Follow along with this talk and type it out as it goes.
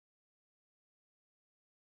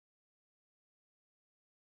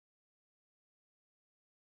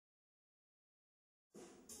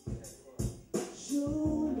I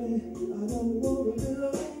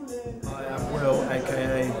am Will,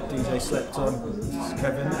 aka DJ Slept On. This is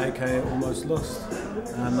Kevin, aka Almost Lost,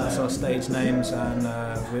 and that's our stage names. And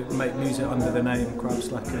we make music under the name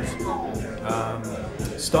Crabslackerz.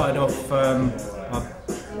 Started off,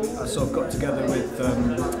 I sort of got together with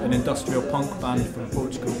an industrial punk band from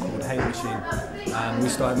Portugal called Hate Machine, and we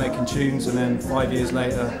started making tunes. And then 5 years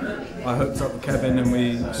later, I hooked up with Kevin, and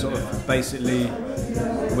we sort of basically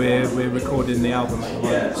we're recording the album at the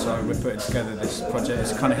moment. So we're putting together this project.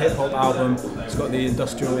 It's a kind of hip hop album. It's got the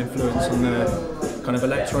industrial influence and the kind of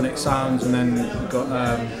electronic sounds, and then we've got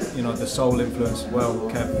you know, the soul influence as well.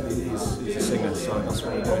 Kev, he's a singer, so that's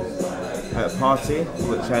what we're doing. At a party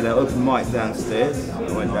which had an open mic downstairs.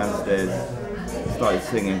 I went downstairs, started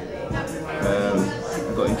singing.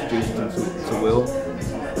 I got introduced to Will,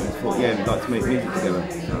 and thought, yeah, we'd like to make music together.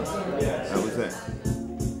 So that was it.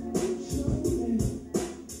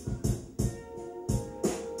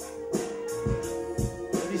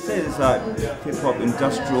 He said it's like hip hop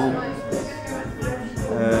industrial.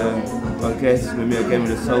 I guess maybe again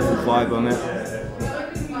with a soulful vibe on it.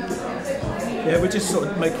 Yeah, we're just sort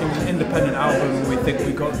of making an independent album. We think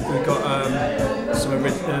we got some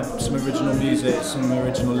original music, some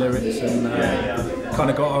original lyrics, and kind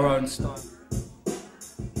of got our own style.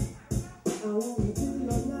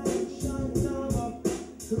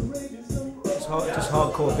 Just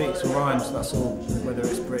hardcore beats and rhymes. That's all. Whether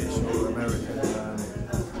it's British or American,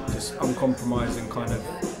 just uncompromising kind of.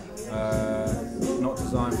 Not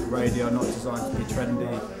designed for radio, not designed to be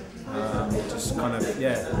trendy. Just kind of,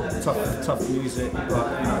 yeah, tough music, but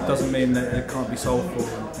you know, it doesn't mean that it can't be soulful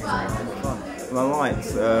and things like that. Well, I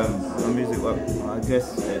liked my music, well, I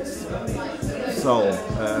guess it's soul.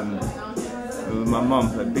 My mum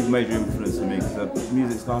had a big major influence on me, because the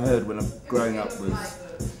music I heard when I was growing up was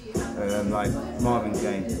like Marvin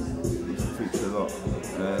Gaye, used to feature a lot,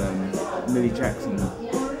 Millie Jackson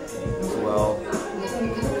as well,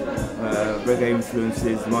 reggae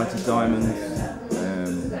influences, Mighty Diamonds,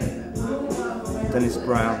 Dennis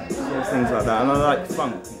Brown, things like that, and I like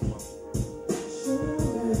funk.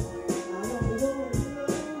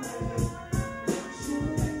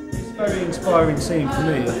 It's a very inspiring scene for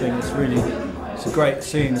me. I think it's a great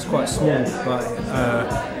scene. It's quite small, but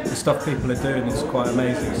the stuff people are doing is quite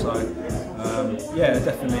amazing. So yeah,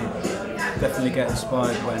 definitely get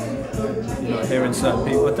inspired when, you know, hearing certain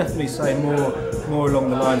people. I'd definitely say more along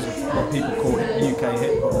the lines of what people call UK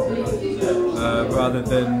hip hop, rather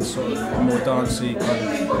than sort of a more dancey kind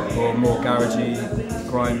of, or more garagey,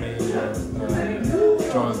 grimy,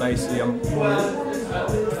 drum and bassy. I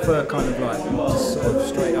prefer kind of like just sort of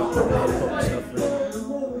straight up hip hop stuff. Really.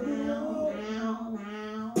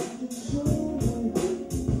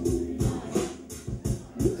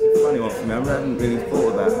 Funny one for me, I hadn't really thought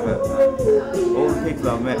of that, but all the people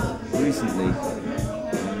I've met recently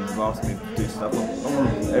have asked me to do stuff. I want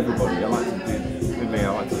everybody. I like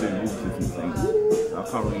to do all different things. I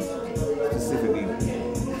can't really specifically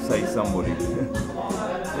say somebody.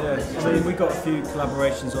 Yeah, I mean, we got a few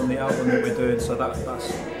collaborations on the album that we're doing, so that's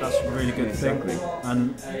a really good thing.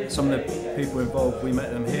 And some of the people involved, we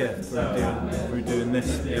met them here through doing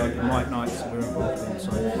this, the open mic nights that we're involved in.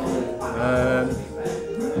 So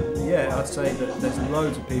yeah, I'd say that there's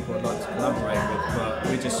loads of people I'd like to collaborate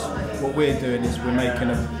with, but what we're doing is we're making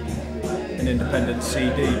an independent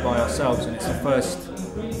CD by ourselves, and it's the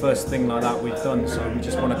first thing like that we've done. So we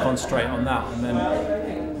just want to concentrate on that, and then,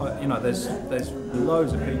 you know, there's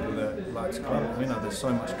loads of people that like to collaborate. You know, there's so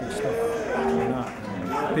much good stuff coming out,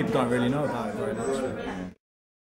 and people don't really know about it.